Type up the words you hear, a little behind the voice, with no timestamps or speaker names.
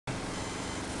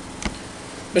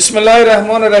بسم الله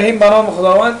الرحمن الرحیم. به نام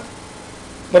خداوند.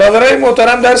 برادرای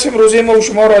محترم، درس امروزی ما و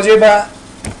شما راجع به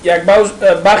یک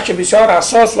بخش بسیار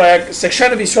اساس و یک سکشن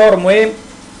بسیار مهم،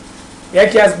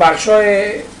 یکی از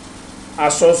بخش‌های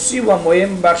اساسی و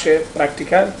مهم بخش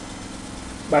پرکتیکل،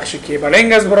 بخش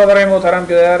کیبلینگ است. برادرای محترم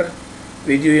که در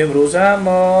ویدیو امروزه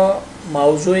ما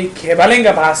موضوع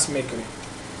کیبلینگ بحث میکنیم.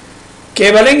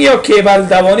 کیبلینگ یا کیبل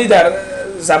دوانی در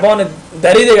زبان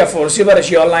دری دیگه فارسی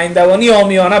برش، یا لاین دوانی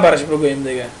عامیانه برش بگوییم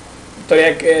دیگه. تو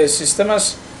یک سیستم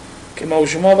است که ما و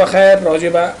شما بخیر راجع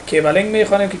به کیبلینگ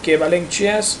میخوانیم که کیبلینگ چی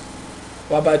است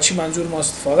و با چی منظور ما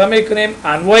استفاده میکنیم.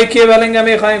 انواع کیبلینگ هم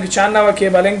میخوانیم که چند نوع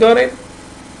کیبلینگ داریم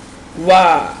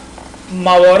و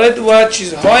موارد و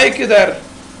چیزهایی که در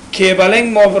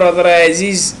کیبلینگ ما برادرای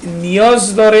عزیز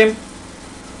نیاز داریم،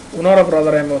 اونا را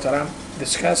برادرای محترم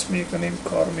دیسکس میکنیم،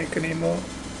 کار میکنیم و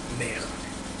میخوانیم.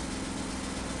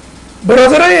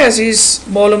 برادرای عزیز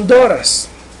معلوم دار است،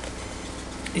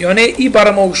 یعنی این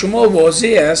برای ما و شما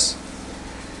واضح است.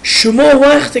 شما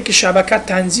وقتی که شبکه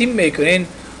تنظیم میکنین،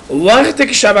 وقتی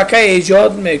که شبکه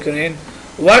ایجاد میکنین،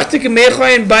 وقتی که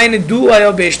میخواین بین دو و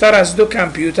یا بیشتر از دو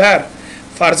کامپیوتر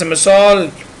فرض مثال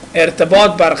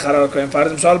ارتباط برقرار کنین،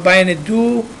 فرض مثال بین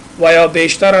دو و یا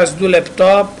بیشتر از دو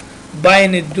لپتاپ،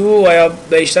 بین دو و یا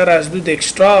بیشتر از دو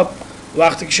دسکتاپ،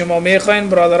 وقتی که شما میخواین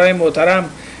برادرای محترم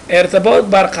ارتباط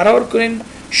برقرار کنین،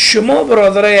 شما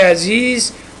برادرای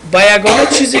عزیز با یگانه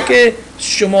چیزی که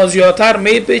شما زیادتر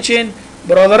میپیچین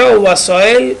برادرای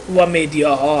وسایل و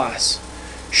میدیاها است.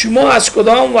 شما از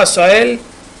کدام وسایل،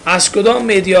 از کدام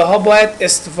میدیاها باید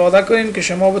استفاده کنین که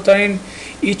شما بتونین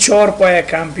این 4 پای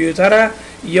کامپیوتر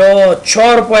یا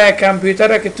 4 پای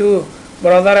کامپیوتر که تو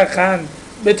برادر خند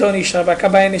بتونی شبکه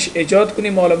بینش ایجاد کنی.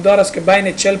 معلوم دار است که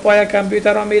بین 40 پای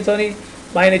کامپیوتر هم میتونی،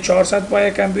 بین 400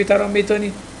 پای کامپیوتر هم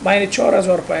میتونی، بین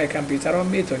 4000 پای کامپیوتر هم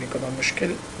میتونی، کدام مشکل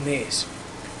نیست.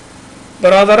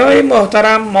 برادرای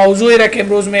محترم، موضوعی را که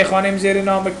امروز میخوانیم زیر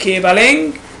نام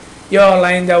کیبلینگ یا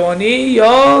لاین دوانی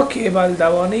یا کیبل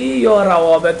دوانی یا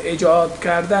روابط ایجاد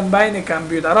کردن بین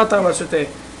کامپیوترها توسط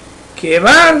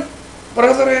کیبل،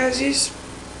 برادرای عزیز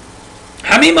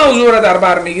همین موضوع را در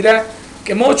بر میگیره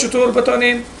که ما چطور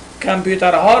بتونیم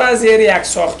کامپیوترها را زیر یک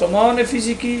ساختمان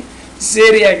فیزیکی،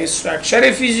 زیر یک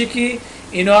استراکچر فیزیکی،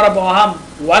 اینا را با هم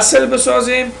وصل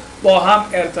بسازیم، با هم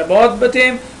ارتباط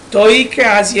بدیم تا ای که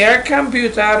از یک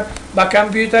کامپیوتر به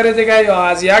کامپیوتر دیگه یا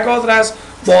از یک آدرس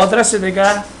به آدرس دیگه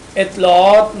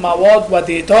اطلاعات، مواد و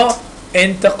دیتا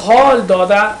انتقال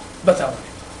داده بتوانیم.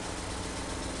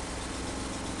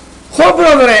 خب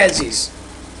برادرای عزیز،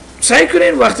 سعی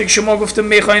کنین وقتی که شما گفتم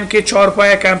میخواین که 4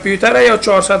 پای کامپیوتر یا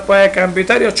 400 پای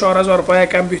کامپیوتر یا 4000 پای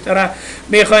کامپیوتر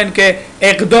میخواین که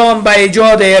اقدام به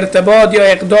ایجاد ارتباط یا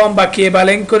اقدام به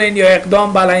کیبلینگ کنین یا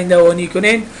اقدام به لاین دوانی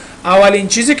کنین، اولین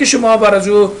چیزی که شما برای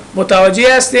او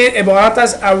متوجه هستین عبارت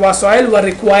از وسایل و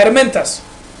ریکوایرمنت است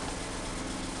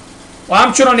و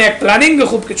همچنان یک پلنینگ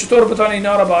خوب که چطور بتونین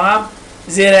اینا را با هم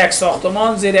زیر یک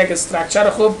ساختمان، زیر یک استراکچر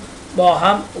خوب با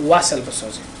هم وصل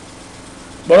بسازیم.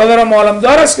 برادر معلوم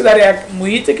دار است که در یک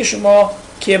محیطی که شما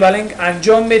کیبلینگ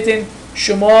انجام میتین،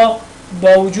 شما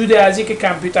با وجود از اینکه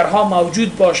کامپیوترها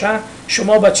موجود باشن،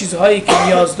 شما با چیزهایی که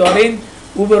نیاز دارین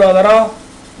او برادرها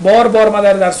بار ما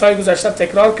در درس‌های گذشته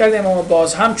تکرار کردیم اما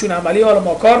باز هم چون عملی حالا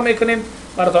ما کار میکنیم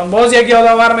براتون باز یک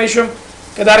یادآور میشم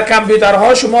که در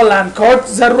کامپیوترها شما لند کارت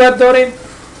ضرورت دارین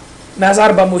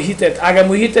نظر به محیطت. اگر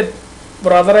محیطت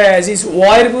برادرای عزیز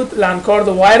وایر بود، لند کارت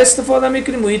وایر استفاده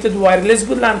میکنید. محیطت وایرلس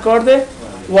بود، لند کارت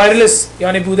وایرلس،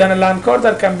 یعنی بودن لند کارت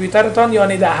در کامپیوترتان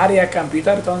یعنی در هر یک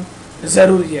کامپیوترتان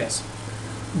ضروری است.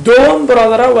 دوم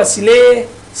برادرها وسیله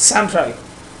سنترال،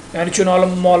 یعنی چون حالا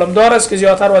معلوم دار است که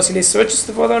زیادتر وسیله سویچ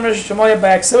استفاده میشه، شما یا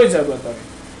به یک سویچ ضرورت دارید.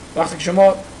 وقتی که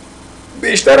شما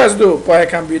بیشتر از 2 پای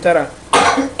کامپیوتر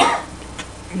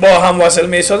با هم وصل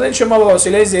میسازین، شما با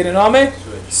وسیله زیر نام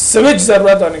سویچ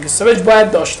ضرورت دارید که سویچ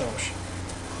باید داشته باشه.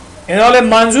 این حال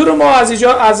منظور ما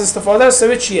از استفاده از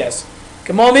سویچ چی است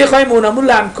که ما میخوایم اونمون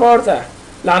لند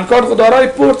کارت دارای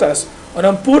پورت است،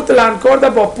 اونم پورت لند کارت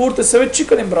با پورت سویچ چی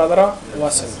کنیم برادرها؟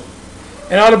 وصل.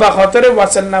 این حال به خاطر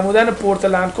وصل نمودن پورت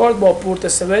لند کارت با پورت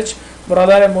سویچ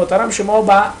برادر محترم شما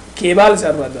با کیبل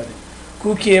ضرورت دارید.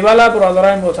 کو کیبل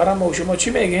برادرای محترم ما شما چی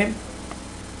میگیم؟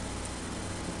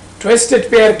 تویستد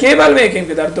پیر کیبل میگیم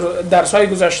که در درس‌های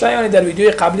گذشته یعنی در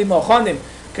ویدیوی قبلی ما خواندیم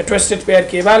که تویستد پیر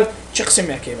کیبل چه قسم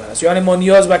کیبل است. یعنی ما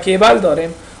نیاز به کیبل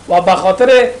داریم و به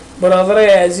خاطر برادرای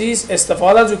عزیز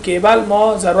استفاده از کیبل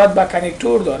ما ضرورت به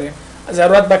کانکتور داریم،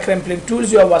 ضرورت به کرمپلینگ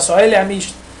تولز یا وسایل همیش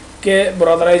که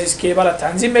برادرای عزیز کیبل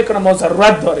تنظیم میکنه ما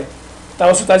ضرورت داریم.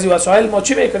 توسط از این وسایل ما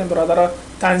چی میکنیم برادرها؟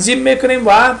 تنظیم میکنیم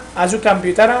و از اون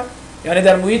کامپیوتر یعنی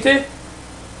در محیط،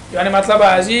 یعنی مطلب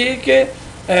از این که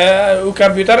او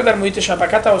کامپیوتر در محیط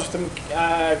شبکه توسط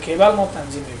کیبل ما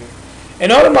تنظیم می‌کنیم.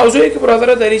 اینا رو موضوعی که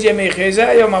برادر در اینجا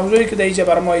میخیزه یا موضوعی که در اینجا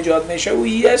بر ما ایجاد میشه او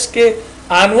این است که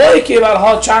انواع کیبل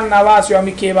ها چند نوع است یا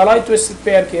می کیبل های تویستد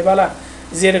پیر کیبل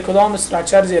زیر کدام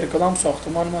استراکچر زیر کدام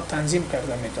ساختمان ما تنظیم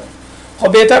کرده میتونیم.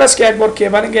 خب بهتر است که یک بار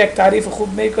کیبلینگ یک تعریف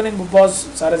خوب میکنیم و باز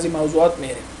سر از این موضوعات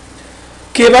میریم.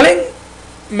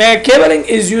 Cabling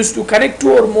is used to connect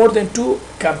two or more than two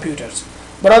computers.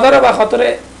 برادر به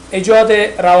خاطر ایجاد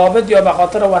روابط یا به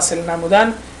خاطر وصل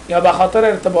نمودن یا به خاطر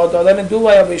ارتباط دادن دو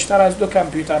و یا بیشتر از دو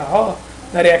کامپیوترها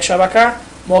در یک شبکه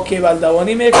ما کیبل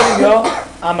دوانی میکنیم یا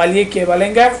عملیه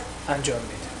کیبلینگ انجام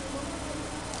میدیم.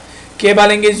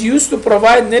 Cabling is used to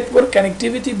provide network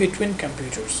connectivity between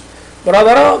computers.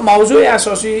 برادر موضوع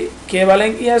اساسی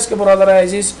کیبلینگ ای است که برادر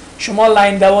عزیز شما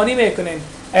لاین دوانی میکنین،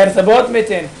 ارتباط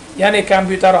میتین، یعنی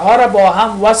کامپیوترها را با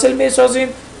هم وصل میسازین،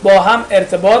 با هم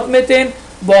ارتباط میتین،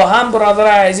 با هم برادر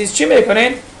عزیز چی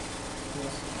میکنین؟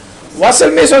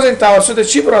 وصل میسازین توسط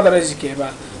چی برادر عزیز؟ کیبل.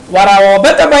 و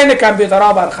روابط بین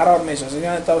کامپیوترها برقرار میسازین،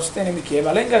 یعنی توسط این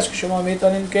کیبلینگ است که شما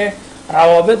میتونین که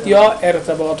روابط یا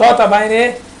ارتباطات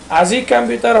بین از این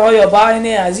کامپیوترها یا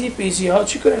بین از این پی سی ها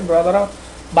چی کنین برادرها؟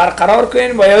 برقرار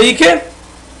کنین و یا ای که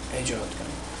ایجاد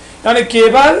کنین. یعنی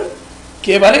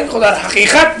کیبلینگ خود در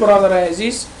حقیقت برادر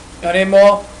عزیز، یعنی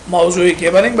ما موضوع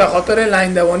کیبلینگ به خاطر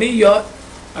لاین دوانی یا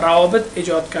روابط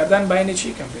ایجاد کردن بین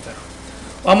چی کامپیوترها.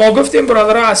 و ما گفتیم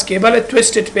برادرها از کیبل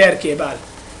تویستد پیر کیبل،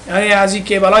 یعنی از این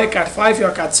کیبل های کات 5 یا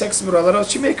کات 6 برادرها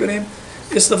چی میکنیم؟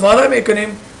 استفاده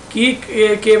میکنیم که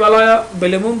کیبل های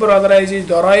بلمون برادر عزیز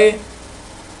دارای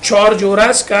 4 جوره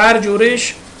است که هر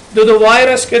جورش دو وایر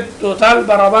است که توتال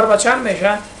برابر به چند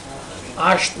میشه؟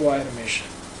 8 وایر میشه.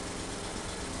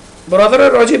 برادر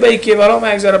راجع به این کیبل ها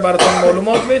من یک ذره براتون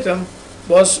معلومات میدم،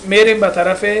 باز میریم به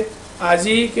طرف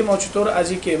ازی که ما چطور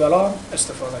از این کیبل ها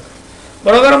استفاده کنیم.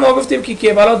 برادر ما گفتیم که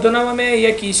کیبل ها دو نوع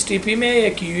یکی STP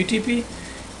یکی UTP.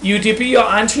 UTP یا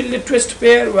unshielded twist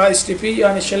pair و STP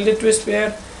یعنی shielded twist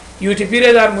pair. UTP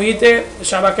را در محیط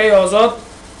شبکه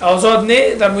آزاد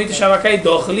نه، در محیط شبکه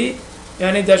داخلی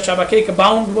یعنی در شبکه‌ای که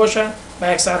باوند باشه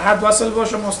و یک سرحد وصل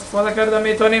باشه ما استفاده کرده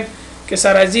میتونیم که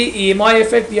سر از این EMI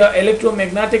افکت یا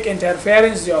الکترومغناطیک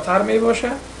اینترفرنس زیادتر می باشه.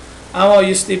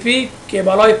 اما STP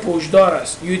کیبل‌های پوشدار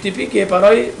است، UTP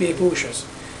کیبل‌های بیپوش است.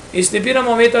 STP را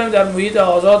ما میتونیم در محیط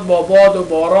آزاد با باد و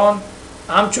باران،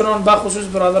 همچنان بخصوص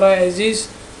برادرای عزیز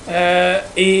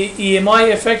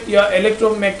EMI افکت یا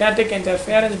الکترومغناطیک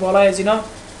اینترفرنس بالای از اینا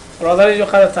برادر جو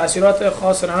خود تاثیرات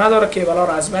خاص را نداره که کیبل ها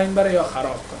را از بین بره یا خراب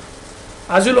کنه.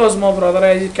 از اون لازم ما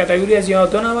برادر عزیز کاتگوری از اینا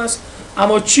دو نوع است،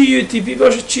 اما چی UTP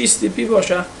باشه چی STP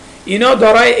باشه اینا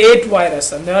دارای 8 وایر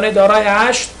هستند، یعنی دارای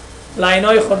 8 لاین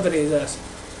های خود ریزه است.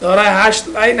 دارای 8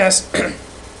 لاین است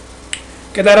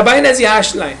که در بین از این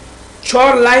 8 لاین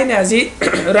 4 لاین از این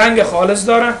رنگ خالص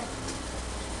داره،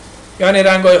 یعنی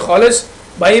رنگ های خالص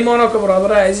با این معنی که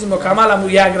برادر عزیز مکمل همون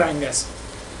یک رنگ است.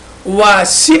 و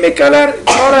سیمی کلر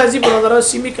 4 از این برادرها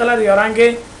سیمی کلر یا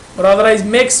رنگ برادر عزیز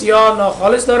میکس یا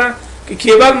ناخالص دارن که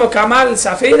کیبل مکمل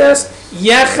سفید است،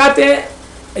 یک خط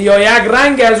یا یک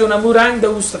رنگ از اونمو رنگ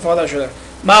دو استفاده شده.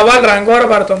 ما اول رنگ ها رو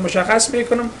براتون مشخص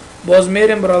میکنم، باز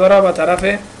میریم برادرها به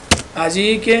طرف از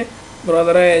این که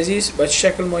برادرای عزیز به چه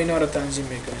شکل ما اینا رو تنظیم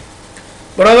میکنیم.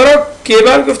 برادرها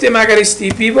کیبل گفتیم اگر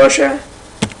STP باشه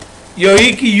یا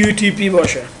یکی UTP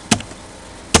باشه،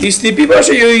 STP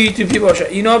باشه یا UTP باشه،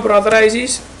 اینا برادر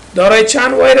عزیز دارای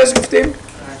چند وایر است؟ گفتیم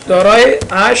دارای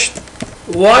 8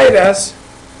 وایر است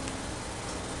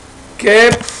که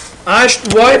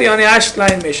 8 وایر یعنی 8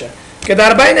 لاین میشه که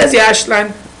در بین از این 8 لاین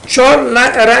 4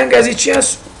 رنگ از این چی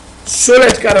هست؟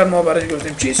 سولید کلر ما برای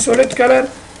گفتیم. چی سولید کلر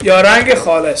یا رنگ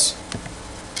خالص؟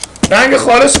 رنگ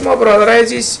خالص ما برادر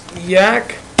عزیز 1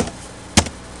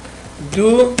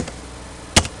 2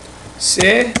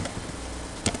 3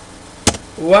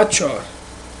 و 4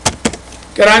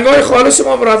 که رنگ های خالص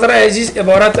ما برادر عزیز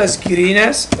عبارت از گرین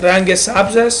است، رنگ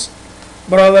سبز است،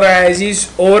 برادر عزیز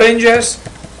اورنج است،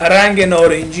 رنگ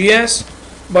نارنجی است،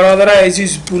 برادر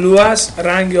عزیز بلو است،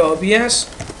 رنگ آبی است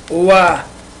و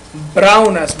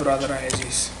براون است برادر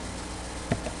عزیز.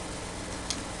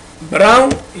 براون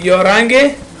یا رنگ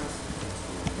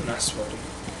نسواری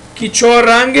که 4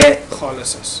 رنگ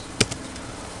خالص است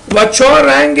و 4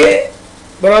 رنگ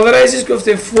برادر عزیز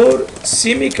گفتیم 4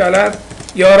 سیمی کلر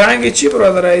یا رنگ چی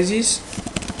برادر عزیز؟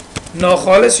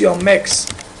 ناخالص یا مکس.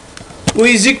 و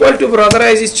ایز ایکوال تو برادر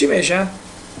عزیز چی میشه؟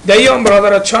 دایی هم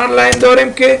برادر چند لاین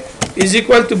داریم که ایز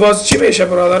ایکوال تو باز چی میشه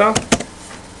برادر؟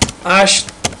 8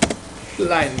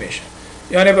 لاین میشه،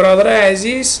 یعنی برادر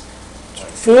عزیز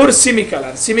 4 سیمی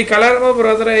کلر. سیمی کلر ما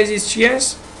برادر عزیز چی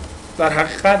است؟ در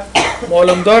حقیقت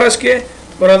معلوم دار است که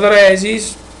برادر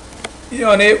عزیز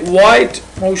یعنی وایت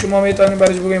ما شما میتونیم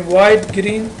برش بگیم وایت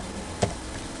گرین،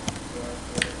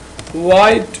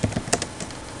 وایت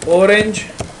اورنج،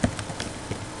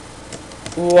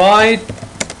 وایت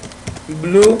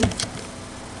بلو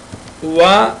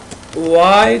و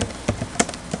وایت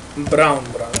براون.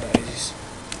 برادر عزیز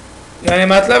یعنی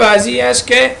مطلب از این است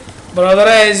که برادر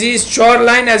عزیز 4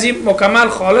 لاین از این مکمل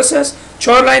خالص است،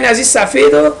 4 لاین از این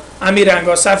سفید و امی رنگ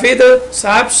ها، سفید و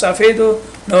سبز، سفید و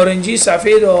نارنجی،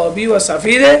 سفید و آبی و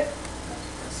سفید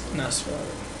نصف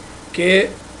که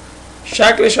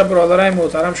شکلش برادرای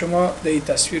محترم شما در این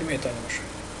تصویر میتونید باشید.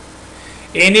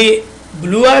 اینی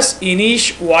بلو است،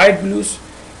 اینیش وایت بلوز،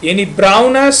 یعنی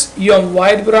براون است یا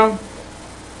وایت براون،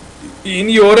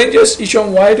 اینی اورنج است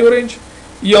ایشون وایت اورنج،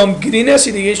 یا گرین است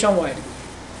دیگه ایشون وایت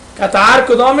گرین. که هر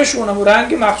کدامشون هم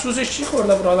رنگ مخصوصش چی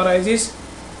خورده برادر عزیز؟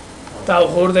 تو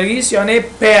خوردگی است، یعنی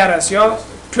پیر است یا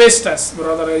تویست است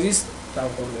برادر عزیز، تو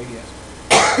خوردگی است.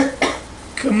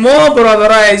 که ما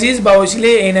برادر عزیز با وسیله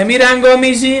اینمی رنگ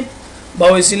آمیزی،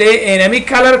 با وسیله اینمی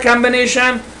کلر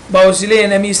کامبینیشن، با وسیله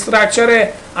اینمی استراکچر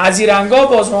از این رنگا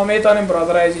باز ما میتونیم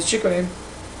برادر عزیز چی کنیم؟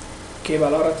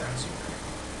 کیبل ها را تنظیم کنیم.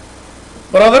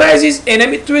 برادر عزیز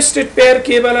اینمی تویستد پیر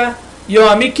کیبل یا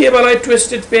همی کیبل های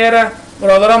تویستد پیر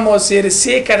برادر ما زیر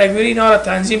 3 کاتگوری اینا را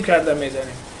تنظیم کرده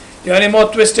میزنیم. یعنی ما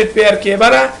تویستد پیر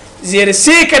کیبل زیر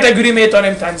 3 کاتگوری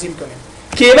میتونیم تنظیم کنیم.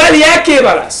 کیبل یک کیبل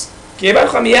است، کیبل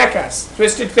خواهم یک است،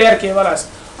 تویستد پیر کیبل است،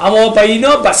 اما با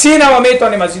اینا با 3 نوع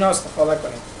میتونیم از اینا استفاده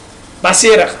کنیم، با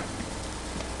 3 رقم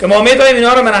که ما میتونیم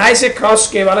اینا رو من حیث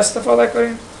کراس کیبل استفاده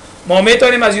کنیم، ما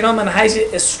میتونیم از اینا من حیث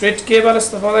استریت کیبل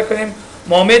استفاده کنیم،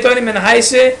 ما میتونیم من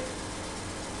حیث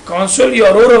کانسول یا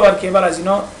رو کیبل از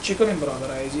اینا چی کنیم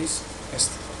برادر عزیز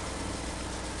استفاده.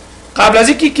 قبل از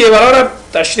اینکه کیبل ها را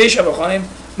تشریحش بخوانیم،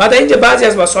 ما در اینجا بعضی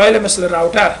از وسایل مثل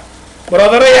راوتر،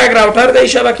 برادرای یک راوتر در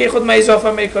شبکه خود ما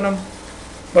اضافه میکنم.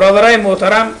 برادرای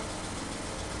محترم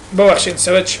ببخشید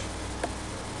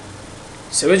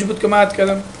سویچ بود که ما اد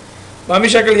کردم، با همین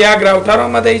شکل یک راوتر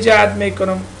آمده اینجا اد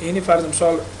میکنم. اینی فرض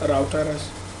مثال راوتر است،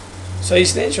 صحیح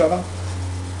است نه شما؟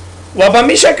 و با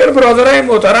همین شکل برادرای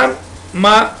محترم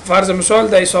ما فرض مثال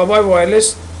در حسابای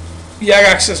وایرلس یک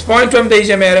اکسس پوینت هم در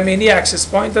اینجا میارم. اینی اکسس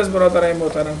پوینت است برادرای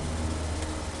محترم،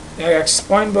 یک اکسس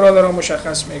پوینت برادران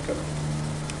مشخص میکنم.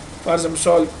 فرض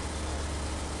مثال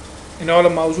این حال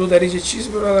موضوع در اینجا چیز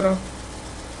برادران،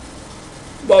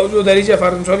 موضوع در اینجا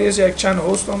فرض مثال یک چند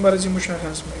هست هم برای مشخص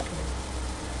میکنم.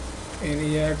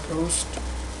 این یک هست،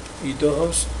 این 2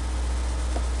 هست.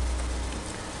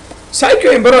 سعی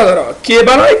کنیم برادران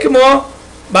کیبل هایی که ما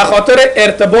به خاطر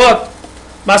ارتباط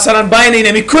مثلا بین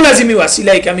اینمی کل از این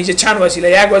وسیله که میشه چند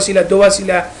وسیله، یک وسیله، 2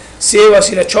 وسیله، 3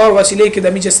 وسیله، 4 وسیله که در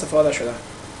میشه استفاده شده،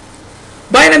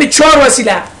 بین این 4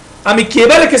 وسیله امی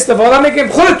کیبل که استفاده میکنیم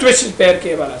خود تویستد پیر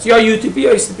کیبل است یا یو تی پی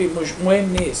یا اس تی پی مهم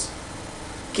نیست.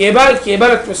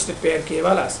 کیبل تویستد پیر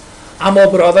کیبل است. اما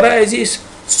برادر عزیز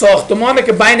ساختمانی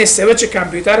که بین سویچ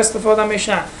کامپیوتر استفاده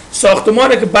میشه،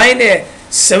 ساختمانی که بین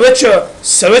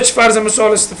سویچ فرض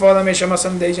مثال استفاده میشه،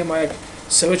 مثلا دیگه ما یک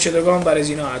سویچ دوگان برای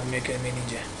اینا اد میکنیم.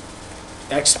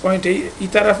 اینجا اکس پوینت این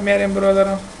طرف میاریم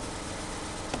برادران.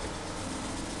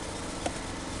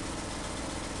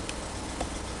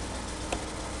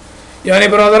 یعنی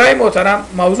برادرای محترم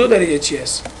موضوع در اینجا چی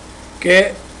است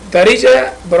که در اینجا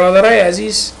برادرای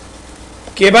عزیز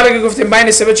کیبل که گفتیم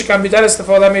بین سویچ کامپیوتر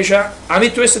استفاده میشه، همین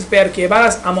تویستد پیر کیبل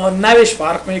است اما نوش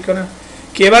فرق میکنه.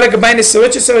 کیبل که بین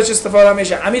سویچ استفاده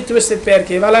میشه، همین تویستد پیر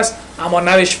کیبل است اما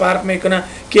نوش فرق میکنه.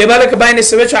 کیبل که بین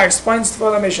سویچ اکس پوینت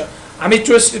استفاده میشه، همین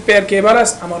تویستد پیر کیبل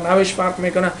است اما نوش فرق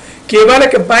میکنه. کیبل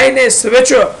که بین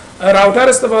سویچ راوتر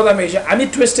استفاده میشه،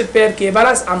 همین تویستد پیر کیبل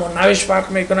است اما نوش فرق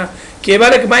میکنه.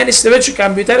 کیبل که بین سویچ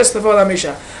کامپیوتر استفاده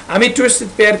میشه، همین تویستد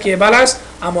پیر کیبل است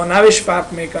اما نوش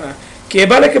فرق میکنه.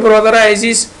 کیبل که برادر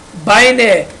عزیز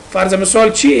بین فرض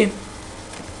مثال چی؟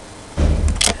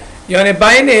 یعنی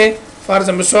بین فرض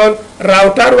مثال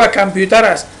راوتر و کامپیوتر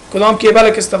است، کدام کیبل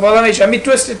که استفاده میشه همین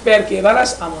تویستد پیر کیبل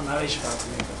است اما نوش فرق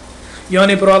میکنه.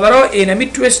 یعنی برادرها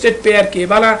اینمی تویستد پیر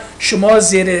کیبل شما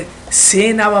زیر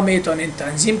 3 نوع میتونین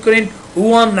تنظیم کنین،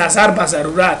 او هم نظر به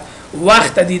ضرورت،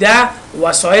 وقت دیده،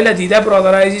 وسایل دیده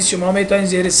برادر عزیز شما میتونین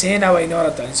زیر 3 نوع اینا را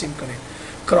تنظیم کنین: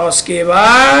 کراس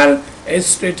کیبل،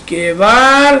 استریت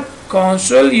کیبل،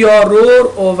 کانسول یا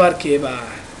رور اوور کیبل.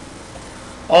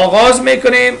 آغاز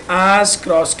میکنیم از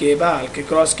کراس کیبل که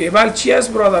کراس کیبل چی است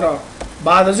برادرها؟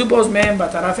 بعد از او باز میایم به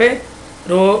طرف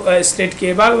رو استریت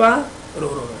کیبل و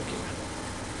رور اوور کیبل.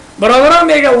 برادرها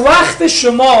میگه وقت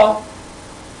شما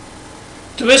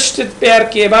تویستد پیر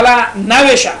کیبل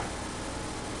نوشه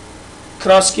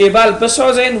کراس کیبل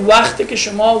بسازین وقتی که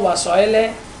شما وسایل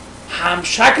هم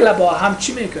شکل با هم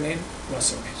چی میکنین؟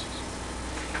 وصل میکنین.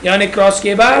 یعنی کراس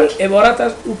کیبل عبارت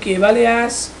از او کیبلی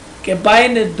است که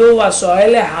بین دو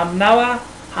وسایل هم نوع،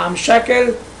 هم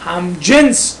شکل، هم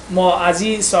جنس ما از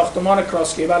این ساختمان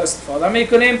کراس کیبل استفاده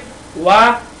میکنیم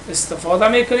و استفاده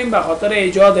میکنیم به خاطر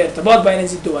ایجاد ارتباط بین این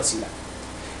دو وسیله.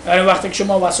 یعنی وقتی که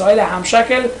شما وسایل هم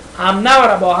شکل هم نوع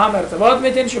را با هم ارتباط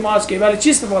میتین، شما از کیبل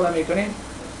چی استفاده میکنین؟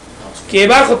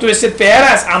 کیبل خود تویستد پیر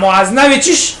است، اما از نوع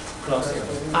چیش؟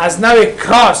 از نوع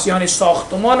کراس، یعنی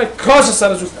ساختمان کراس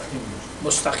سر زود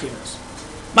مستقیم است.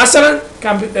 مثلا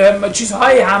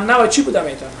چیزهای هم نوع چی بوده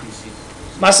میتونه؟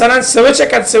 مثلا سویچ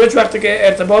اگر سویچ وقتی که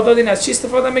ارتباط دادین از چی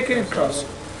استفاده میکنین؟ کراس.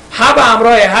 هب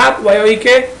همراه هب و یا ای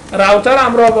که راوتر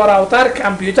همراه با راوتر،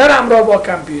 کامپیوتر همراه با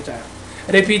کامپیوتر،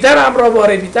 ریپیتر همراه با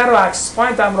ریپیتر و اکسس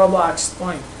پوینت همراه با اکسس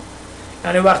پوینت.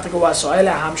 یعنی وقتی که وسایل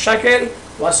هم شکل،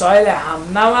 وسایل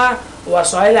هم نوع،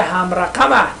 وسایل هم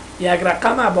رقمه یک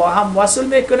رقمه با هم وصل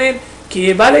میکنین،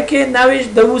 کیبل که نوش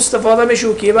دو استفاده میشه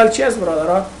و کیبل چی است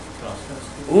برادران؟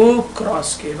 او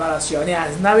کراس کیبل است، یعنی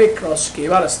از نوع کراس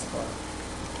کیبل استفاده.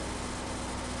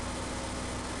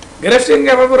 گرفتین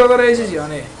گفت برادر عزیز یا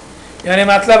نه؟ یعنی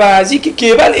مطلب از این که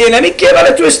کیبل اینمی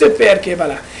کیبل تویستد پیر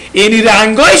کیبل، اینی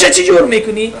رنگایش چی جور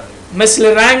میکنی؟ مثل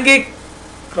رنگ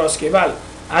کراس کیبل.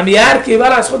 همی هر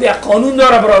کیبل از خود یک قانون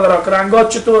داره برادرها که رنگات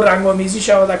چطور رنگامیزی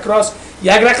شود. در کراس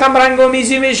یک رقم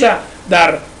رنگامیزی میشه،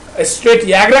 در استریت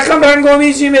یک رقم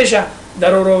رنگامیزی میشه،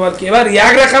 در اورول کیبل یک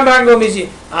رقم رنگامیزی،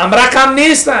 هم رقم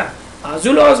نیستن. از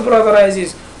اون لحاظ برادر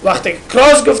عزیز وقتی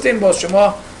کراس گفتین باز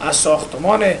شما از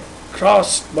ساختمان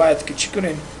کراس باید که چی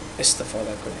کنین؟ استفاده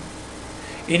کنین.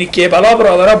 اینی کیبل ها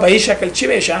برادرها به این شکل چی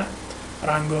میشه؟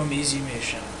 رنگامیزی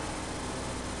میشه.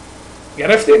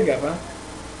 گرفتین گفت؟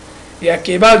 یک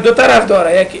کیبل دو طرف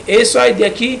داره، یکی A ساید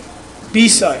یکی B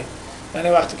ساید. یعنی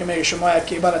وقتی که میگه شما یک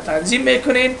کیبل تنظیم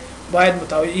میکنین باید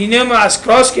متوجه اینم از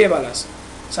کراس کیبل است.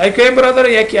 سعی کنیم برادر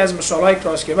یکی از مثال های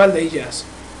کراس کیبل دیگه است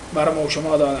برای ما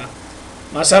شما دادن.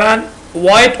 مثلا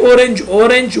white orange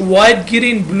orange white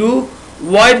green blue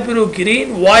white blue green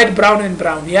white brown and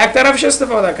brown یک طرفش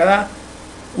استفاده کرده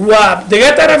و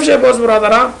دیگه طرفش باز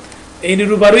برادران این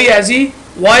روبروی ازی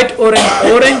white orange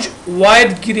orange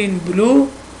white green blue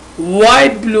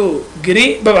white blue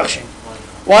green ببخشید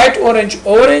white orange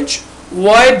orange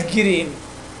white green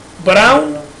brown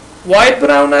white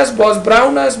brown است باز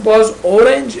brown است باز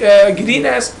orange green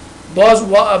است باز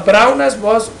brown است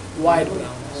باز white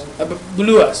brown است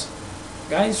blue است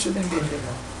گاین شدن بیفته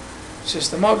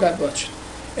سیستم ها گدباد شد.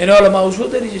 این حالا موضوع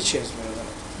در اینجا چی است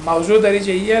برادر؟ موضوع در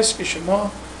اینجا این است که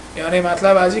شما یعنی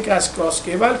مطلب از این که از کراس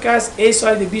کیبل که از A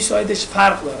ساید B سایدش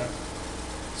فرق داره.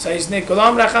 صحیح نه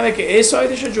کدام رقمی که A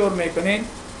سایدش رو جور میکنین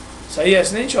صحیح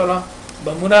است نه چالا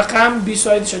با اون رقم B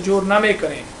سایدش رو جور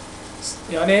نمیکنین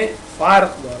یعنی فرق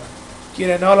داره که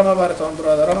این حالا ما براتون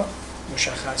برادرها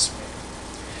مشخص میکنیم.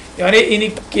 یعنی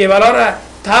این کیبل ها را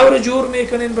طور جور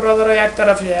میکنین برادرها یک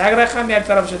طرف یک رقم یک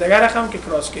طرف دیگر رقم که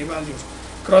کراس کیبل جور.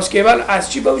 کراس کیبل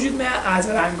از چی به وجود میاد؟ از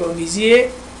رنگامیزی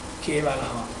کیبل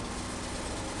ها.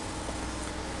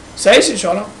 صحیح است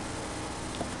انشاءالله.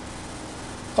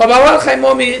 خب اول خیلی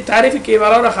ما تعریف کیبل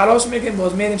ها را خلاص میکنیم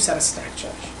باز میریم سر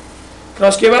استراکچرش.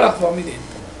 کراس کیبل ها فهمیدین.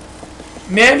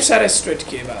 میم سر استریت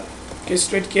کیبل که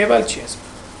استریت کیبل چی است؟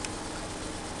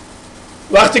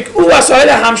 وقتی که او وسایل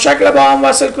همشکل با هم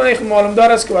وصل کنه معلوم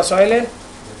دار است که وسایل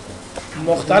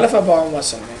مختلف با هم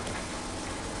وصل میکنه.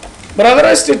 برادر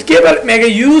استریت کیبل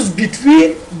میگه use between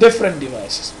different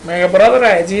devices. میگه برادر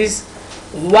عزیز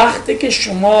وقتی که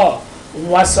شما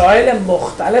وسایل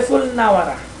مختلف النوع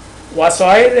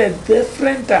وسایل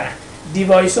different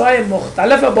دیوایس های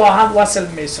مختلف با هم وصل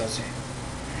میسازید.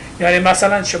 یعنی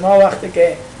مثلا شما وقتی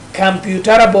که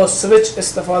کامپیوتر با سویچ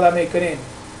استفاده میکنین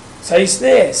صحیح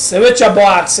نه سویچ با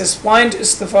اکسس پوینت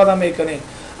استفاده میکنین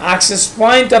اکسس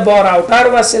پوینت با راوتر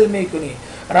وصل میکنی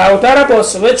راوتر با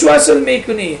سویچ وصل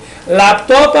میکنی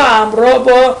لپتاپ همراه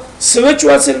با سویچ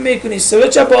وصل میکنی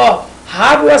سویچ با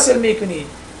هب وصل میکنی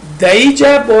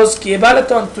دیجا باز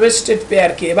کیبلتان تویستد پیر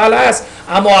کیبل است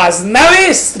اما از نوع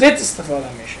استریت استفاده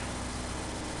میشه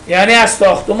یعنی از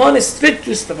ساختمان استریت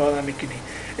تو استفاده میکنی.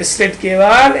 استریت کیبل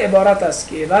عبارت از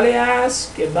کیبلی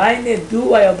است که بین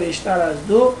دو و یا بیشتر از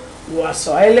دو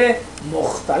وسایل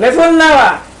مختلف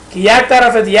النوع که یک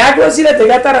طرف یک وسیله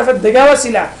دیگر طرف دیگر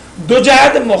وسیله دو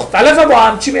جهت مختلف با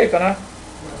هم چی میکنه؟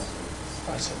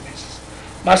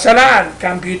 مثلا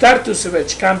کامپیوتر تو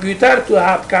سویچ کامپیوتر تو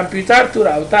هب کامپیوتر تو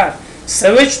راوتر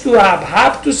سویچ تو هب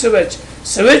هب تو سویچ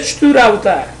سویچ تو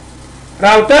راوتر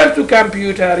راوتر تو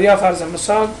کامپیوتر یا فرض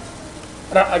مثال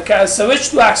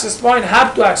سویچ تو اکسس پوینت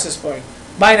هب تو اکسس پوینت.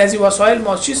 بین از این وسایل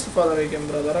ما چی استفاده میکنیم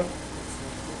برادران؟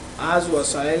 از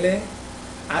وسایل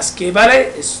از کیبل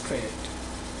استریت.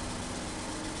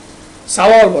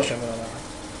 سوال باشه برادران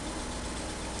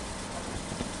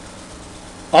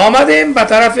آمدیم به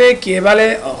طرف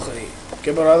کیبل آخری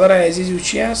که برادر عزیز او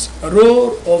چی است؟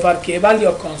 رور اوور کیبل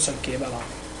یا کانسل کیبل.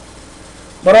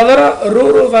 برادر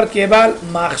رور اوور کیبل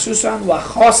مخصوصا و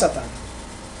خاصتا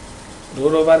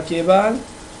رور اوور کیبل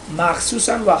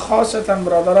مخصوصا و خاصتا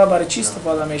برادرها برای چی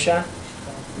استفاده میشه؟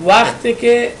 وقتی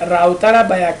که راوتر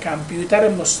به یک کامپیوتر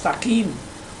مستقیم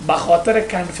به خاطر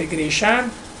کنفیگریشن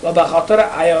و به خاطر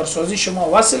عیارسازی شما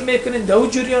وصل میکنین، در اون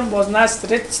جریان باز نه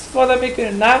استریت استفاده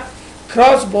میکنین نه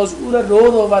کراس، باز او را رور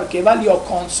اوور کیبل یا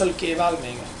کانسل کیبل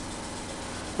میگن.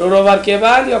 رور اوور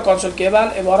کیبل یا کانسل کیبل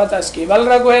عبارت از کیبل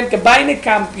را گوین که بین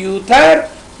کامپیوتر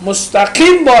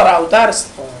مستقیم با راوتر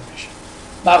استفاده میشه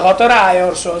به خاطر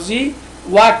عیارسازی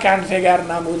و کنفیگر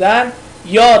نمودن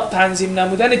یا تنظیم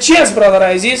نمودن چی است برادر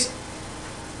عزیز؟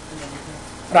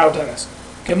 راوتر است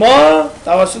که ما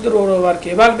توسط رور اوور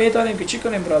کیبل میتونیم که چی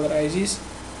کنیم برادر عزیز؟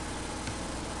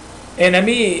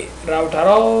 اینمی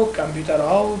راوترها و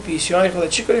کامپیوترها و پی سی های خود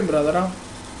چی کنیم برادران؟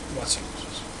 وصل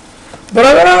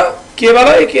برادران کیبل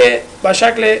هایی که به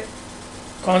شکل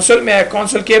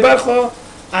کانسل کیبل خو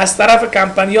از طرف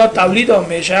کمپانی ها تولید هم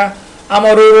میشه، اما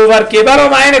رور اوور کیبل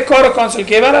هم این کار کانسل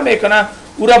کیبل هم میکنه،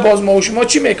 او را باز ما و شما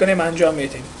چی میکنیم؟ انجام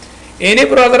میدیم. اینی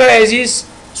برادر عزیز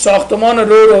ساختمان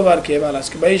رور اوور کیبل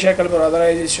است که به این شکل برادر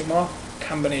عزیز شما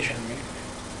کامبینیشن میکنید.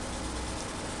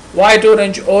 white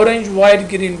orange white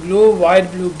green blue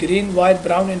green white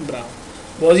brown and brown.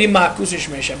 بازی معکوسش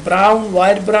میشه brown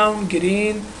white brown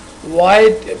green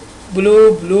white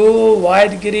blue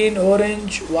white green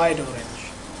orange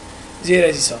زیر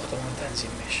از این ساختمان تنظیم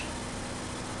میشه.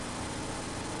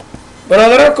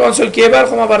 برادرها کانسل کیبل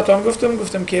خب ما براتون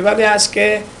گفتم کیبلی است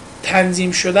که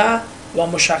تنظیم شده و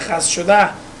مشخص شده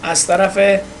از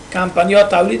طرف کمپانی ها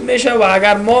تولید میشه و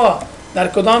اگر ما در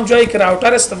کدام جایی که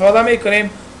راوتر استفاده میکنیم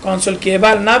کانسل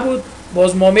کیبل نبود،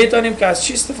 باز ما میتونیم که از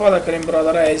چی استفاده کنیم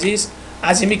برادر عزیز؟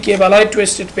 از این کیبل های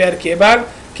تویستد پیر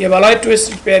کیبل های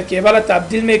تویستد پیر کیبل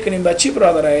تبدیل میکنیم به چی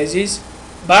برادر عزیز؟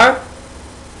 با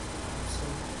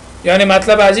یعنی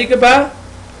مطلب ازی که با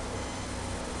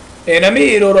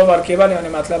اینمی رور اوور کیبل، یعنی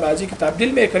مطلب ازی که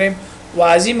تبدیل میکنیم و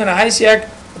از این من حیث یک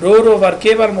رور اوور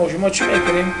کیبل ما شما چی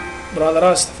میکنیم برادرها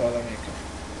استفاده میکنیم.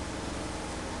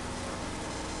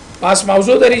 پس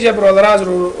موضوع در اینجا برادرها از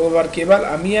رور اوور کیبل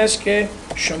امی است که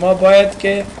شما باید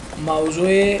که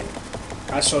موضوع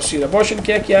اساسی را باشین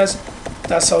که یکی از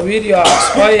تصاویر یا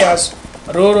عکس‌های از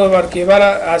رور اوور کیبل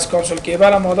از کانسل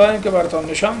کیبل ما داریم که براتون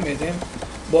نشان میدیم.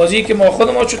 بازی که ما خود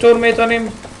ما چطور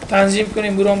میتونیم تنظیم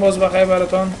کنیم برام باز بخیر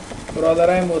براتون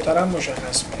برادرای محترم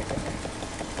مشخص میکنیم.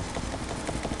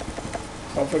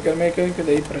 خب فکر میکنیم که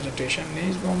در این پرزنتیشن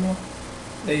نیست با ما،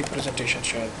 در این پرزنتیشن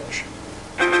شاید باشه.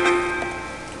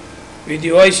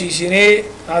 ویدیوهای سیسینه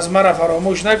از مرا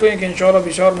فراموش نکنید که انشاءالله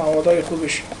بسیار موادهای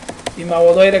خوبش این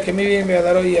موادهایی را که میبینیم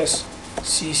بیادرهایی از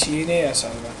سیسینه است.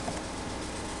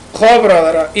 خب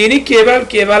برادرها اینی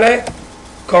کیبل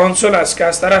کانسول است که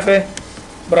از طرف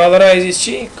برادرها عزیز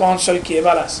چی؟ کانسول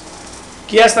کیبل است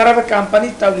که از طرف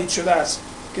کمپانی تولید شده است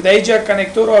که در اینجا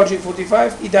کنکتور RG45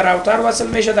 ای در راوتر وصل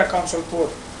میشه در کانسول پورت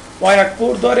و یک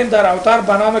پورت داریم در راوتر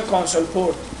به نام کانسول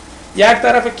پورت. یک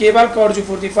طرف کیبل که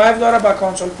RG45 داره با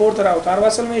کانسول پورت راوتر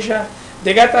وصل میشه،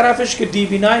 دیگر طرفش که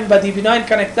DB9 با DB9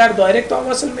 کنکتر دایرکت هم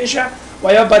وصل میشه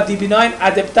و یا با DB9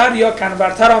 ادپتر یا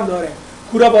کنورتر هم داریم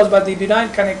که باز با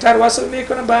DB9 کنکتر وصل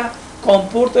میکنه با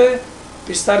کامپورت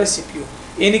بستر سی پی یو.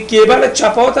 یعنی کیبل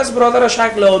چپات از برادر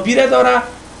شکل آبی داره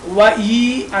و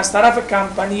ای از طرف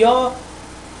کمپانی ها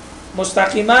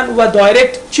مستقیما و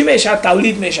دایرکت چی میشه؟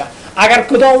 تولید میشه. اگر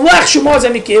کدام وقت شما از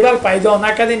این کیبل پیدا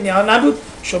نکردین یا نبود،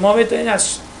 شما میتونید از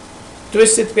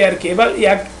تویستد پیر کیبل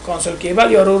یک کانسل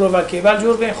کیبل یا رور اوور کیبل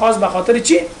جور کنید خاص به خاطر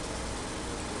چی؟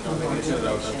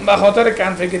 به خاطر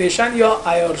کنفیگریشن یا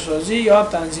عیارسازی یا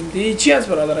تنظیمدهی چی است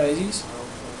برادر عزیز؟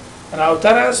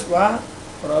 راوتر است و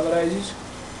برادر عزیز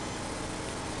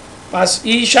پس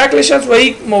این شکلش است و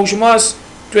این موشما از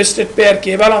تویستد پیر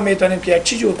کیبل هم میتونیم که یک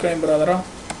چی جور کنیم برادران؟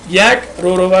 یک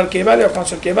رور اوور کیبل یا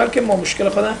کانسل کیبل که ما مشکل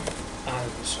خود حل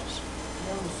بساز.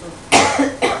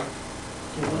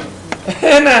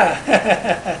 نه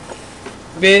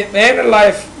به این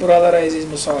لایف برادر عزیز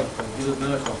مثال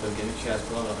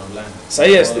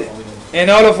صحیح است. این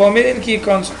حالا فهمیدین که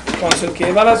کانسل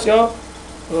کیبل است یا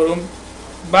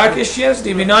باکش چی است؟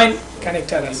 DB9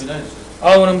 کنکتر است.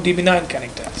 اونم DB9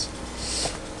 کنکتر است.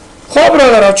 خب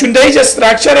برادرها چون در اینجا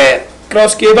استراکچر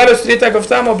کراس کیبل استریت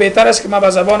گفتم و بهتر است که ما به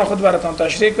زبان خود براتون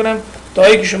تشریح کنم تا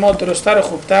اینکه شما درست‌تر و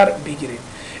خوبتر بگیرید.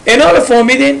 این حالا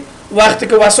فهمیدین وقتی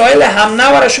که وسایل هم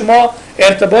نوره شما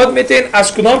ارتباط میتین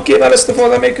از کدام کیبل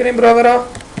استفاده میکنیم برادرها؟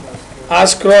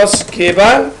 از کراس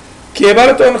کیبل.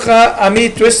 کیبلتون امی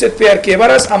تویستد پیر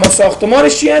کیبل است اما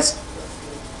ساختمانش چی است؟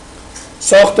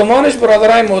 ساختمانش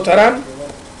برادرای محترم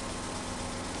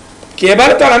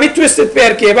کیبل تا همین تویستد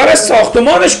پیر کیبل است،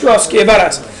 ساختمانش کراس کیبل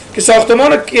است که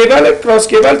ساختمان کیبل کراس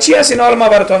کیبل چی است؟ این حال ما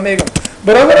براتون میگم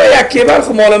برادر. یک کیبل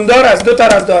خب معلوم داره است، دو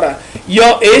طرف داره،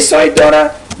 یا A ساید داره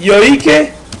یا ای که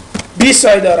B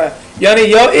ساید داره، یعنی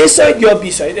یا A ساید یا B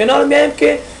ساید. اینا رو میگیم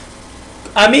که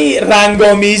امی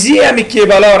رنگامیزی امی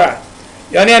کیبل ها را،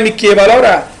 یعنی امی کیبل ها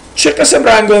را چه قسم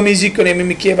رنگامیزی کنیم.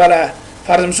 امی کیبل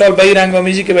فرض مثال به این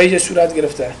رنگامیزی که به اینجا صورت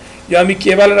گرفته، یا امی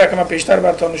کیبل را که من پیشتر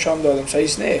براتون نشان دادم، صحیح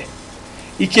است نه؟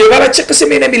 این کیبل چه قسم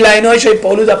اینه می لاینایش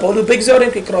پالو در پالو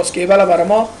بگذاریم که کراس کیبل برای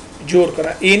ما جور کنه.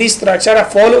 این استراکچر را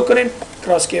فالو کنیم،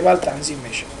 کراس کیبل تنظیم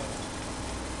میشه.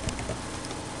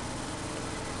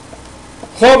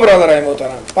 خب برادرای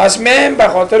محترم، پس میم به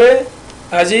خاطر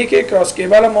از این که کراس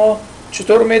کیبل ما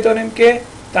چطور میتونیم که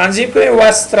تنظیم کنیم و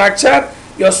استراکچر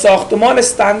یا ساختمان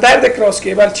استاندارد کراس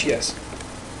کیبل چی است.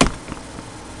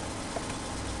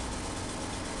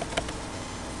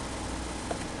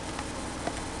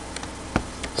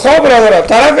 خب برادران،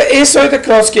 طرف ای سایت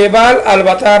کراس کیبل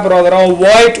البته برادران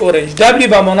وایت اورنج، دبلی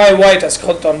به معنای وایت است،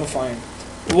 خودتان مفهمید.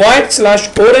 وایت سلش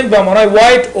اورنج به معنای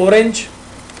وایت اورنج،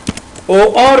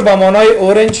 او آر به معنای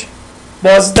اورنج،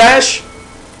 باز دش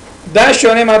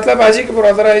یعنی مطلب از این که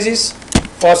برادر عزیز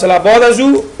فاصله بعد از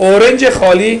او اورنج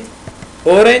خالی،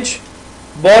 اورنج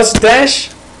باز دش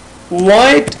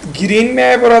وایت گرین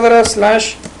میای برادر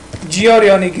سلش جی آر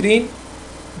یعنی گرین،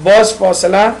 باز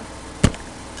فاصله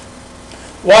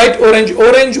وایت اورنج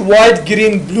اورنج، وایت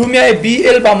گرین بلو میای بی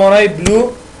ال به معنای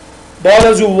بلو، بعد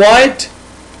از او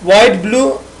وایت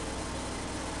بلو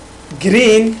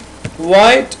گرین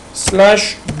وایت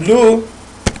سلش بلو،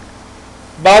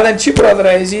 بعدن چی برادر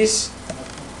عزیز؟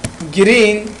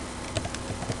 گرین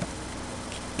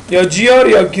یا جی آر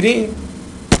یا گرین،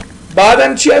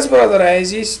 بعدن چی از برادر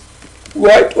عزیز؟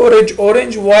 وایت اورنج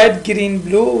اورنج، وایت گرین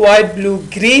بلو، وایت بلو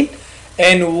گرین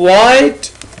and white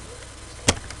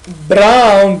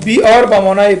براون، بی آر به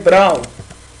معنای براون،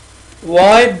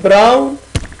 white براون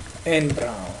and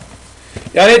براون.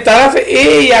 یعنی طرف A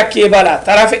یا کیبل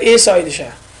طرف A سایدشه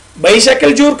به این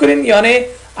شکل جور کنین، یعنی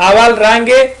اول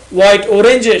رنگ وایت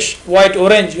اورنجش، وایت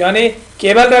اورنج یعنی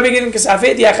کیبل را بگیرین که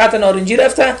سفید یا خط نارنجی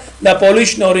رفته، در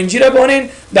پالوش نارنجی را بانین،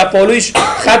 در پالوش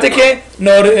خط که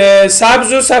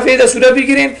سبز و سفید صورت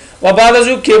بگیرین و بعد از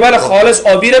اون کیبل خالص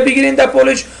آبی را بگیرین در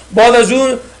پالوش، بعد از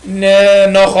اون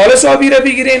ناخالص آبی را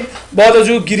بگیرین، بعد از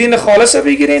اون گرین خالص را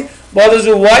بگیرین، بعد از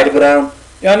اون وایت براون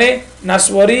یعنی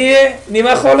نسواری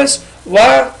نیمه خالص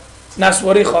و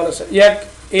نسواری خالص. یک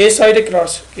A ساید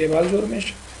کراس کیبل جور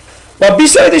میشه. و بی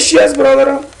سایدش چی است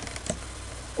برادران؟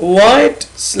 وایت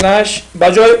سلش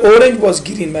بجای اورنج باز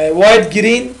گرین میه، وایت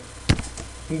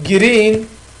گرین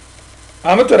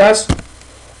همه طور است،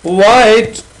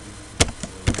 وایت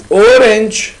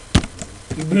اورنج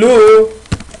بلو،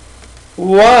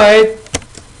 وایت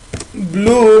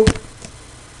بلو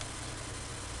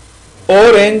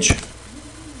اورنج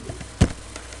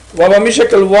و به می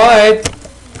شکل وایت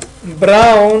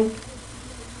براون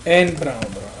and براون.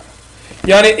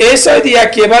 یعنی A ساید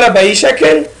یک کیبل به این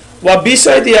شکل و B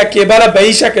ساید یک کیبل به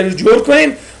این شکل جور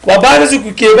کنین و بعد از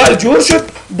اون کیبل جور شد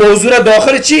بازور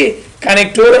داخل چی؟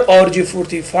 کنکتور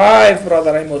RG45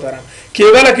 برادرای محترم.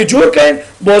 کیبل که جور کنین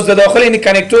باز داخل این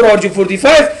کنکتور RG45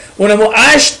 اونمو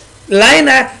 8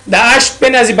 لاین در 8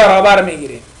 پن از برابر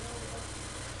میگیرین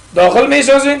داخل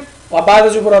میسازین و بعد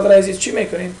از اون برادر عزیز چی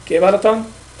میکنین؟ کیبلتان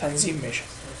تنظیم میشه.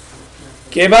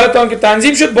 کیبلتان که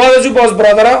تنظیم شد بعد از اون باز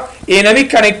برادرها اینمی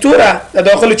کنکتور در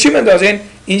داخل چی مندازین؟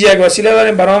 اینجا یک وسیله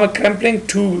داریم به نام کرمپلینگ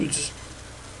تولز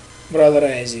برادر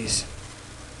عزیز.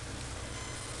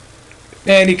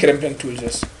 اینی کرمپلینگ تولز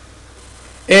است.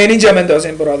 اینجا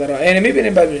مندازین برادرها. اینی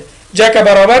میبینین ببینین. جا که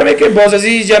برابر میکنین باز از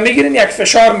اینجا میگیرین یک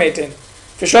فشار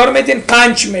میتین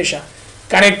پنچ میشه.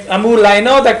 امور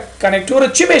لاینا در کنکتور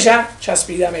چی میشه؟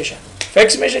 چسبیده میشه.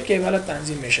 فکس میشه کیبل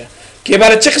تنظیم میشه.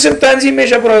 کیبل چه قسم تنظیم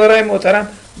میشه برادرای محترم؟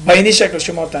 به این شکل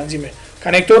شما تنظیم میشه.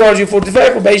 کنکتور RG45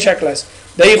 به این شکل است.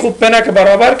 دایی خوب پنه که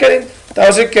برابر کردین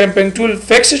توسط کرمپینگ تول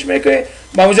فکسش میکنین.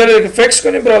 با مجرد که فکس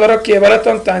کنین برادرها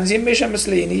کیبلتون تنظیم میشه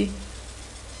مثل اینی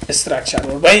استراکچر.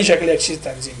 به این شکل یک چیز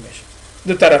تنظیم میشه.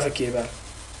 دو طرف کیبل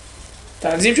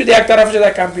تنظیم شد، یک طرف شده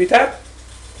کامپیوتر،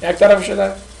 یک طرف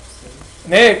شده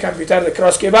نه کامپیوتر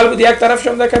کراس کیبل بود، یک طرف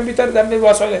شده کامپیوتر در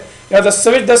واسطه یا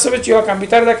دست سویچ یا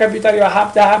کامپیوتر در کامپیوتر یا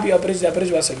هاب ده هاب یا پریز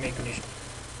وصل میکنیش.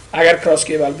 اگر کراس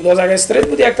کیبل بود، اگر استریت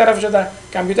بود یک طرف شده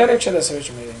کامپیوتر یک شده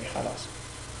سویچ میدونی خلاص.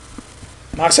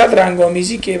 مقصد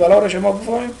رنگامیزی کیبل ها رو شما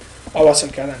بفهمیم و وصل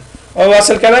کردن. و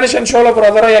وصل کردنش ان شاء الله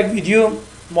برادرها یک ویدیو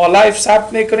ما لایو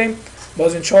ثبت میکنیم،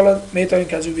 باز ان شاء الله میتونین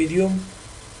که از ویدیو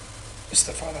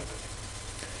استفاده کنیم.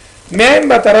 میایم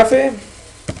به طرف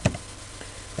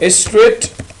استریت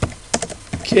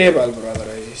کیبل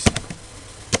برادر عزیز.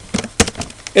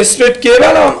 استریت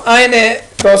کیبل هم عین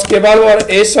کراس کیبل وار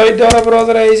ای ساید داره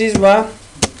برادر عزیز و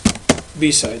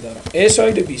بی ساید داره. ای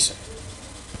ساید و بی ساید.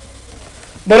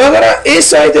 برادر ای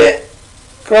ساید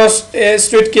کراس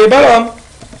استریت کیبل هم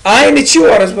عین چی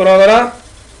وارس برادر؟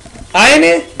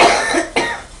 عین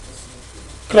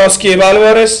کراس کیبل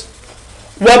وارس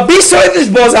و بی سایدش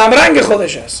باز هم رنگ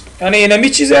خودش است. یعنی اینمی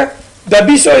چیزه در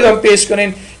بی ساید هم پیش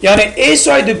کنین. یعنی ای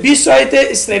ساید و بی ساید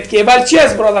استریت کیبل چی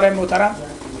است برادر محترم؟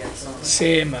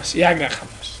 سیم است، یک رقم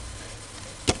است.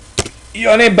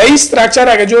 یعنی به این استراکچر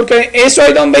اگه جور کنین ای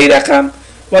ساید هم به این رقم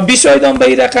و بی ساید هم به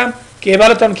این رقم،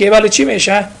 کیبلتان کیبل چی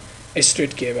میشه؟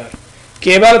 استریت کیبل.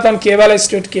 کیبلتان کیبل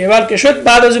استریت کیبل که شد.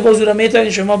 بعد از گذور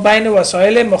میتونید شما بین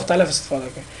وسایل مختلف استفاده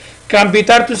کنید.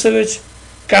 کامپیوتر تو سویچ،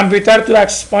 کامپیوتر تو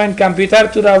اکسس پوینت، کامپیوتر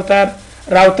تو راوتر،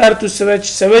 راوتر تو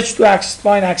سویچ، سویچ تو اکسس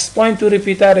پوینت، اکسس پوینت تو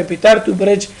ریپیتر، ریپیتر تو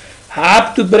برج،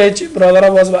 هاب تو برج. برادرها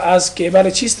باز از کیبل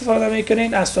چی استفاده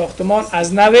میکنین؟ از ساختمان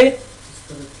از نوع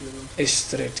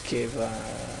استریت کیبل.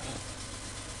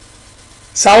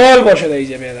 سوال باشه در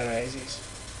اینجا بیادر عزیز.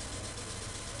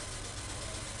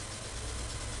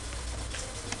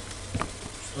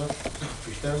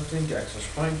 بیشتر بودیم که اکسس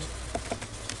پوینت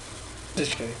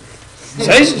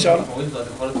صحیح انشاءالله.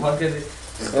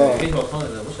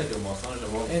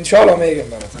 انشاءالله میگم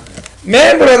براتون.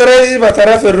 من برادر عزیز به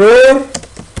طرف رور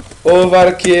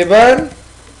اوور کیبل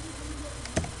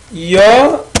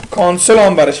یا کانسول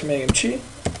هم برش میگیم. چی؟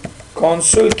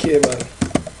 کانسول کیبل.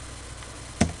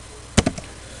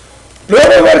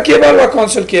 رور اوور کیبل و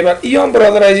کانسول کیبل ای هم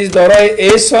برادر عزیز دارای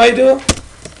ای ساید و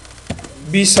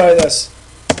بی ساید است.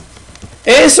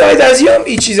 ای ساید ازی هم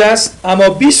ای چیز است، اما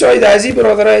بی ساید ازی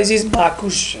برادر عزیز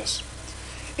معکوسش است.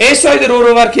 ای ساید رور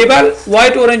اوور کیبل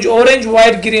وایت اورنج اورنج،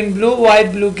 وایت گرین بلو،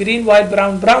 وایت بلو گرین، وایت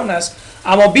براون براون است،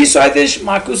 اما بی سایدش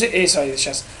معکوس ای سایدش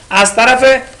است. از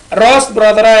طرف راست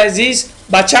برادر عزیز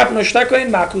با چپ نشته کنین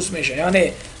معکوس میشه.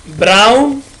 یعنی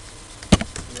براون،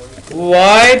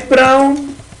 وایت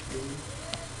براون،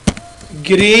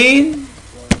 گرین،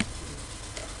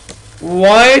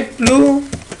 وایت بلو،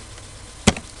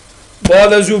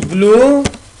 بعد از او بلو،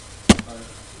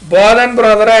 بعدا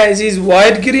برادر عزیز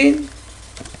وایت گرین،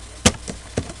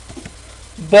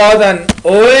 بعدا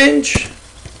اورنج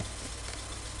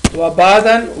و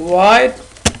بعدا وایت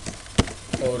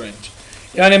اورنج.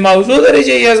 یعنی موضوع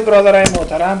درجه ای از برادرای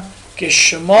محترم که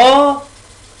شما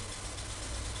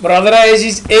برادر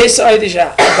عزیز ای سایدش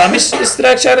با میس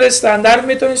استراکچر استاندارد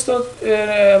میتونید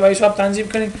و حساب تنظیم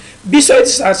کنید. بی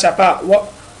سایدش از چپا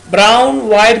براون،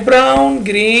 وایت براون،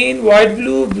 گرین، وایت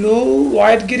بلو، بلو،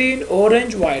 وایت گرین،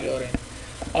 اورنج، وایت اورنج.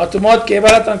 اتومات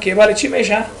کیبلتان کیبل چی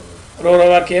میشه؟ رور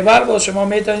اوور کیبل. با شما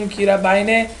میتونید که را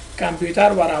بین کامپیوتر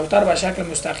و راوتر به شکل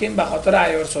مستقیم به خاطر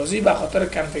عیارسازی، به خاطر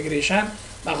کنفیگریشن،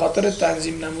 به خاطر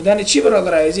تنظیم نمودن چی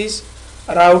برادر عزیز؟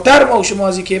 راوتر ما و شما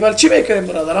از کیبل چی میکنیم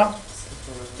برادران؟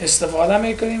 استفاده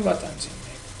میکنیم و تنظیم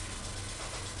میکنیم.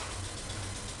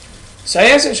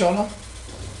 صحیح است انشاءالله.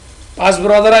 پس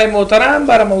برادرای محترم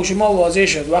برای ما و شما واضح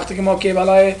شد وقتی که ما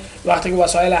کیبلای وقتی که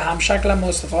وسایل هم شکل ما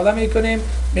استفاده میکنیم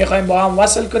میخوایم با هم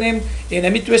وصل کنیم،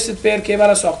 اینمی تویستد پیر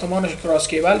کیبل ساختمان کراس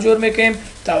کیبل جور میکنیم.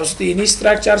 توسط این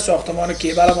استراکچر ساختمان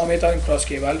کیبل ما میتونیم کراس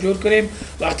کیبل جور کنیم.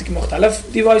 وقتی که مختلف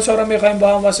دیوایس ها رو میخوایم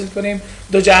با هم وصل کنیم،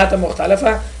 دو جهت مختلف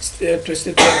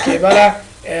تویستد پیر کیبل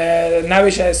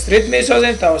نوش استریت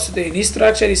میسازیم. توسط این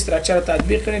استراکچر رو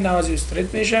تطبیق کنیم، نوش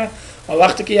استریت میشه. و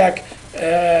وقتی که یک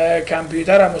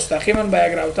کامپیوتر مستقیما به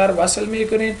یک راوتر وصل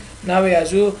میکنین، نوی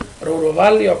از او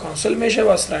رورول یا کانسول میشه و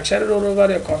استراکچر رورول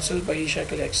یا کانسول به این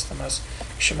شکل یک سیستم است.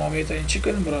 شما میتونین چی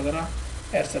کنین برادران؟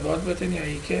 ارتباط بتین یا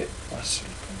ای که وصل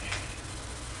کنین.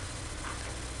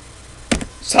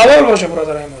 سوال باشه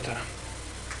برادران محترم.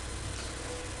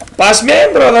 پس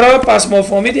میایم برادران، پس ما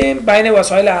فهمیدیم بین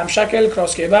وسایل همشکل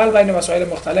کراس کیبل، بین وسایل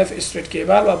مختلف استریت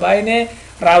کیبل و بین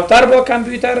راوتر با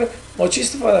کامپیوتر ما چی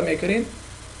استفاده میکنیم؟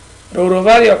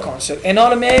 رورور یا کانسل. اینا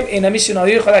رو میایم اینمی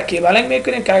سناریوی خود کیبلینگ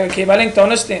میکنیم که اگر کیبلینگ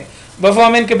تونستین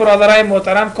بفهمین که برادرای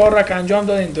محترم کار را که انجام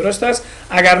دادین درست است.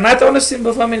 اگر نتونستین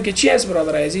بفهمین که چی است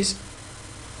برادرای عزیز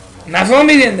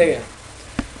نفهمیدین دیگه.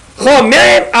 خب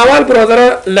میایم اول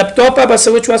برادرها لپتاپ به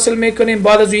سویچ وصل میکنیم،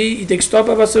 بعد از ای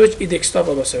دسکتاپ به سویچ، ای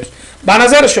دسکتاپ به سویچ. به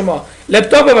نظر شما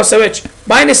لپتاپ به سویچ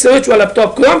بین سویچ و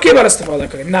لپتاپ کدام کیبل استفاده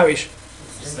کنیم؟ نویش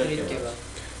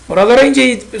برادرها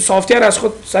اینجا سافتیر از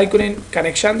خود سعی کنین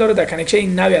کانکشن داره، در کانکشن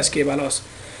این نوی از کیبل هاست.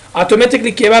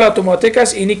 اتوماتیکلی کیبل اتوماتیک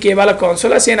است، اینی کیبل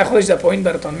کانسول است، این خودش در پایین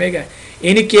براتون میگه.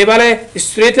 اینی کیبل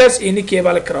استریت است، اینی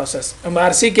کیبل کراس است.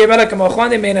 مرسی کیبل که ما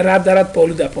خواندیم این رد درد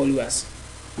پالو در پالو است.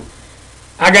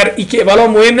 اگر این کیبل ها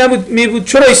مهم نبود می بود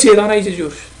چرا این سه دانه اینجا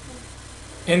جور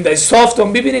شد؟ این در سافت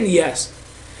هم ببینین یه است.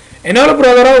 اینا رو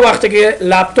برادرها وقتی که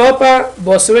لپتاپ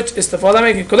با سویچ استفاده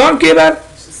میکنین کدام کیبل؟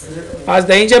 از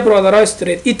در اینجا برادرها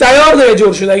استریت این تیار دیگه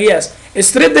جور شدگی است.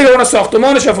 استریت دیگه اونا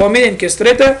ساختمانش فهمیدین که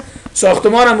استریت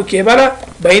ساختمان هم کیبل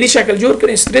به این شکل جور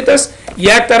کنین استریت است.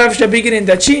 یک طرفش بگیرین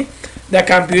در چی؟ در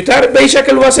کامپیوتر به این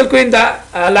شکل وصل کنین در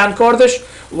لند کارتش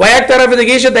و یک طرف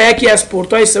دیگه ایش در یکی از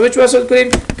پورتای سویچ وصل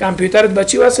کنین. کامپیوترت به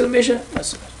چی وصل میشه؟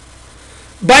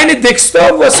 بین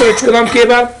دسکتاپ و سویچ کدام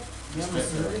کیبل؟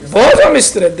 باز هم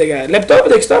استریت دیگه.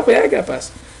 لپتاپ دسکتاپ یک گپ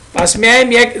است. پس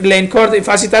میایم یک لین کارت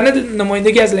فاسیترنت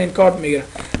نمایندگی از لین کارت میگیره.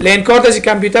 لین کارت از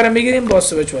کامپیوتر میگیریم با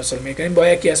سویچ وصل میکنیم با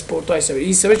یکی از پورت های سویچ.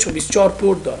 این سویچ 24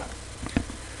 پورت داره.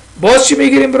 باز چی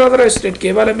میگیریم برادر؟ استریت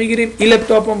کیبل میگیریم. این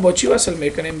لپتاپ هم با چی وصل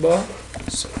میکنیم؟ با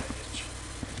سویچ.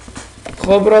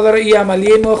 خب برادر این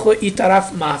عملیه ما خو این طرف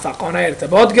موفقانه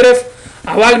ارتباط گرفت.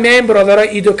 اول میایم برادر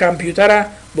این دو کامپیوتر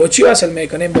با چی وصل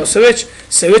میکنیم؟ با سویچ.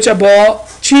 سویچ با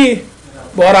چی؟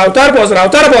 با راوتر. باز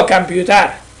راوتر با کامپیوتر.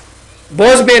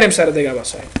 باز بریم سر دیگه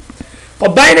وسایل.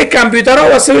 خب بین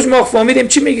کامپیوترها و سویچ ما فهمیدیم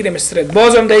چی میگیریم؟ استریت.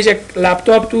 باز هم دیگه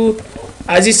لپتاپ تو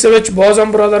از این سویچ باز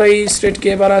هم برادر این استریت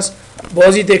کیبل است.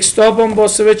 بازی دسکتاپ هم با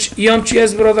سویچ. ای هم چی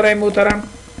است برادر این محترم؟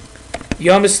 ای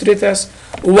هم استریت است.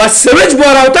 و سویچ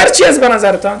با راوتر چی است به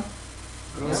نظرتان؟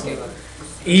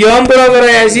 ای هم برادر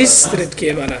عزیز استریت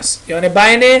کیبل است. یعنی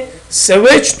بین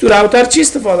سویچ تو راوتر چی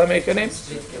استفاده میکنیم؟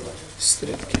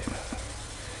 استریت کیبل.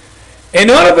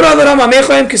 اینا رو برادران ما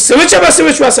میخوایم که سویچ به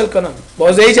سویچ وصل کنم.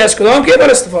 باز ایج از کدام کیبل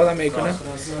استفاده میکنم؟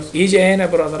 ایج اینه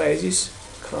برادر عزیز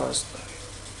کراس داره.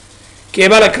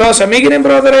 کیبل کراس میگیریم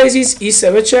برادر عزیز. این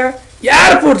سویچ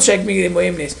یه پورت شک میگیریم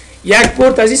مهم نیست. یک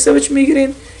پورت از این سویچ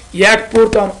میگیرین، یک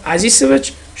پورت هم از این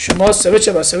سویچ. شما سویچ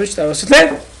به سویچ توسط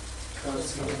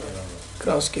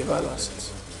کراس کیبل وصل.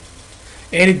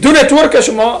 یعنی دو نتورک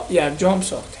شما یک جام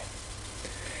ساختیم.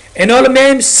 اینا رو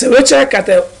میایم سویچ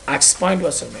که اکس پوینت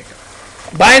وصل میکنیم.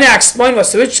 بین اکس پوینت و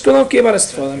سویچ کدام کیبل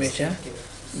استفاده میشه؟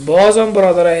 بازم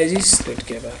برادر عزیز استریت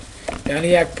کیبل. یعنی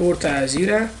یک پورت از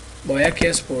این با یکی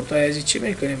از پورت های از چی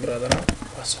میکنیم برادران؟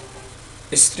 وصل.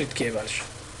 استریت کیبل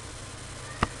شد.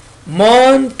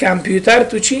 من کامپیوتر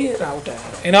تو چی؟ راوتر.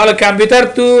 این حال کامپیوتر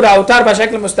تو راوتر به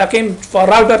شکل مستقیم فور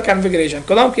راوتر کانفیگریشن.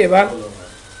 کدام کیبل؟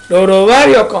 روور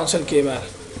یا کانسل کیبل.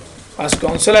 پس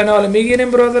کانسل این حال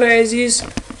میگیریم برادر عزیز.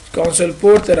 کانسل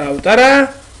پورت راوتر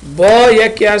با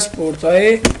یکی از پورت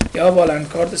های یا با لند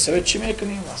کارت سویچ چی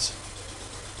میکنیم؟ واسه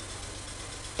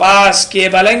پس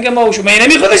کیبلنگ ما و شما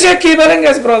اینمی خودش یک کیبلنگ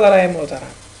است برادرای محترم.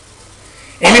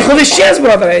 اینمی خودش چی است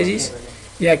برادر عزیز؟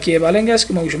 یک کیبلنگ است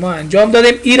که ما و شما انجام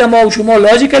دادیم. این ما و شما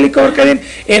لاجیکلی کار کردیم.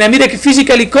 اینمی را که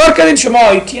فیزیکلی کار کردیم شما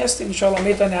آیتی هستین. انشاءالله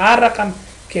میتونید هر رقم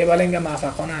کیبلنگ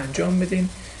موفقانه انجام بدین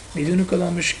بدون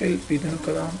کدام مشکل، بدون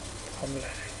کدام عامل.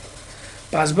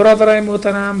 پس برادرای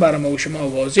محترم برای ما و شما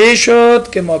واضح شد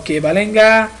که ما کیبلنگ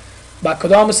با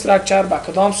کدام استراکچر، با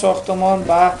کدام ساختمان،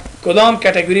 با کدام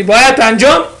کاتگوری باید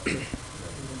انجام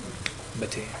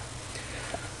بدیم.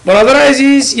 برادر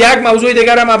عزیز یک موضوع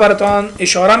دیگر را ما براتان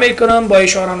اشاره میکنم. با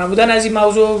اشاره نمودن از این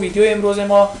موضوع ویدیو امروز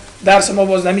ما درس ما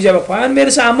باز نمیجه به پایان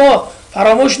میرسه. اما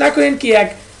فراموش نکنید که یک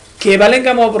کیبلنگ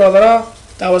ما برادرها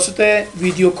توسط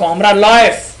ویدیو کامرا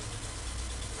لایف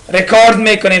رکورد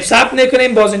میکنیم، ثبت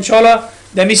میکنیم. باز انشالله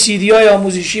دمی سی دی های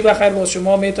آموزشی بخیر باز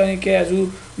شما میتونید که از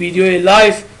او ویدیوی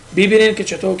لایف ببینید که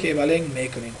چطور کیبلنگ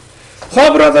میکنیم. خب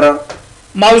برادران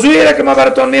موضوعی را که ما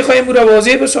براتون میخوایم او را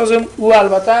واضح بسازم او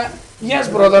البته این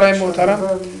از برادرای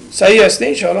محترم صحیح است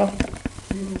انشالله.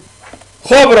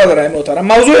 خب برادرای محترم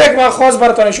موضوعی که ما خاص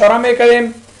براتون اشاره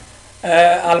میکنیم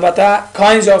البته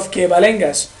kinds of کیبلنگ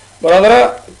است. برادران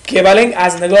کیبلنگ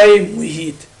از نگاه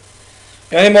محیط،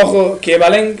 یعنی ما خو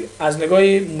کیبلنگ از نگاه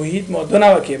محیط ما دو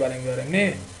نوع کیبلنگ داریم.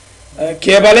 نه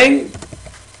کیبلنگ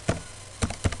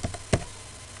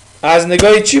از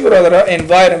نگاه چی برادرها؟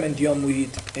 environment یا محیط.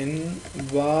 environment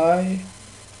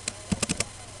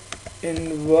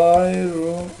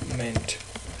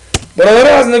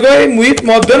برادرها از نگاه محیط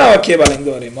ما دو نوع کیبلنگ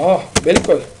داریم.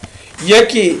 بالکل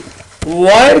یکی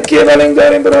وایر کیبلنگ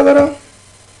داریم برادرها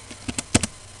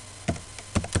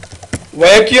و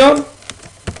یکی هم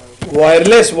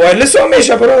وایرلس هم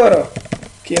میشه برادرها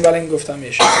کیبلنگ گفتم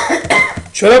میشه.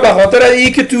 چرا؟ به خاطر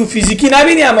این که تو فیزیکی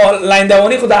نبینی اما لاین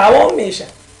دوانی خود هوا میشه.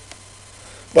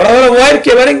 برادر وایر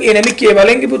کیبلنگ اینمی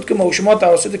کیبلنگی بود که ما شما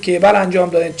توسط کیبل انجام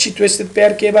دادیم. چی تویستد پیر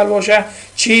کیبل باشه،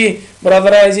 چی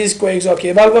برادر عزیز کوکزا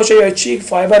کیبل باشه یا چی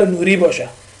فایبر نوری باشه،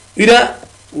 اینا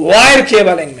وایر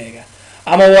کیبلنگ میگه.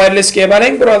 اما وایرلس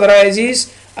کیبلنگ برادر عزیز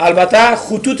البته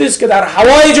خطوطی است که در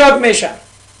هوا ایجاد میشه.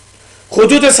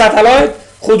 خطوط ستلایت،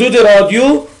 خطوط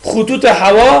رادیو، خطوط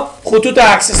هوا، خطوط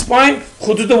اکسس پوینت،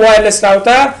 خطوط وایرلس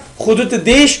راوتر، خطوط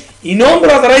دیش اینا هم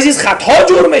برادر عزیز خطها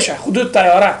جور میشه. خطوط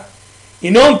تیاره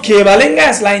اینا هم کیبلینگ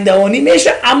است، لاین دوانی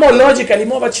میشه، اما لاجیکلی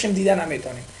ما با چشم دیده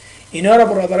نمیتونیم. اینا را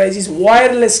برادر عزیز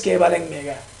وایرلس کیبلینگ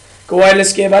میگه که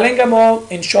وایرلس کیبلینگ ما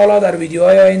انشالله در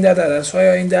ویدیوهای آینده، در درس‌های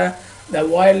آینده، در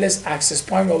وایرلس اکسس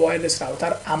پوینت و وایرلس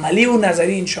راوتر عملی و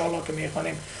نظری انشالله که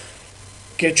میخوانیم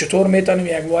که چطور میتونیم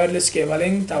یک وایرلس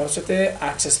کیبلینگ توسط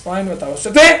اکسس پوینت و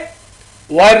توسط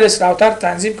وایرلس راوتر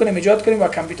تنظیم کنیم، ایجاد کنیم و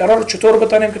کامپیوترها رو چطور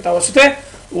بتونیم که توسط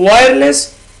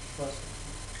وایرلس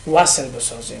وصل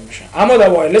بسازیم میشه. اما در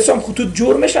وایرلس هم خطوط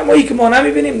جور میشه، اما ای که ما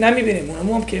نمیبینیم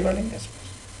اونم هم کیبلینگ است.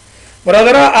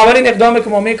 برادرها اولین اقدامی که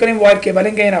ما میکنیم وایر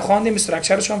کیبلینگ اینا خواندیم،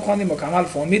 استراکچرش هم خواندیم، مکمل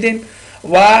فهمیدیم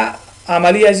و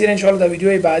عملی از این ان شاء الله در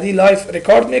ویدیوی بعدی لایف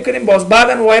رکورد میکنیم. باز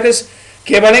بعدا وایرلس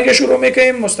کیبلینگ شروع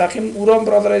میکنیم، مستقیم او رو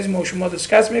برادر از ما شما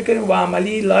دیسکس میکنیم و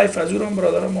عملی لایف از او رو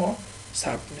برادر ما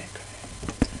ثبت میکنیم.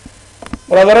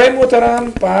 برادرای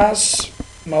محترم، پس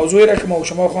موضوعی را که ما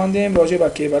شما خواندیم راجع به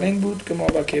کیبلینگ بود که ما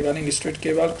با کیبلینگ استریت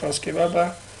کیبل، کراس کیبل و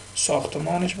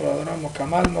ساختمانش برادران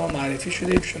مکمل ما معرفی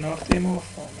شدیم، شناختیم و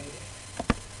فهمیدیم.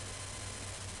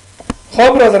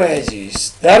 خب برادر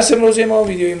عزیز، درس امروزی ما،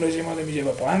 ویدیو امروزی ما دیگه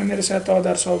به پایان میرسه. تا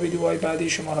درس ها و ویدیوهای بعدی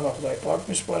شما را به خدای پاک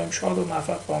میسپاریم. شاد و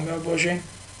موفق کامیاب باشین.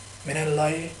 من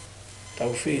الله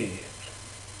توفیق.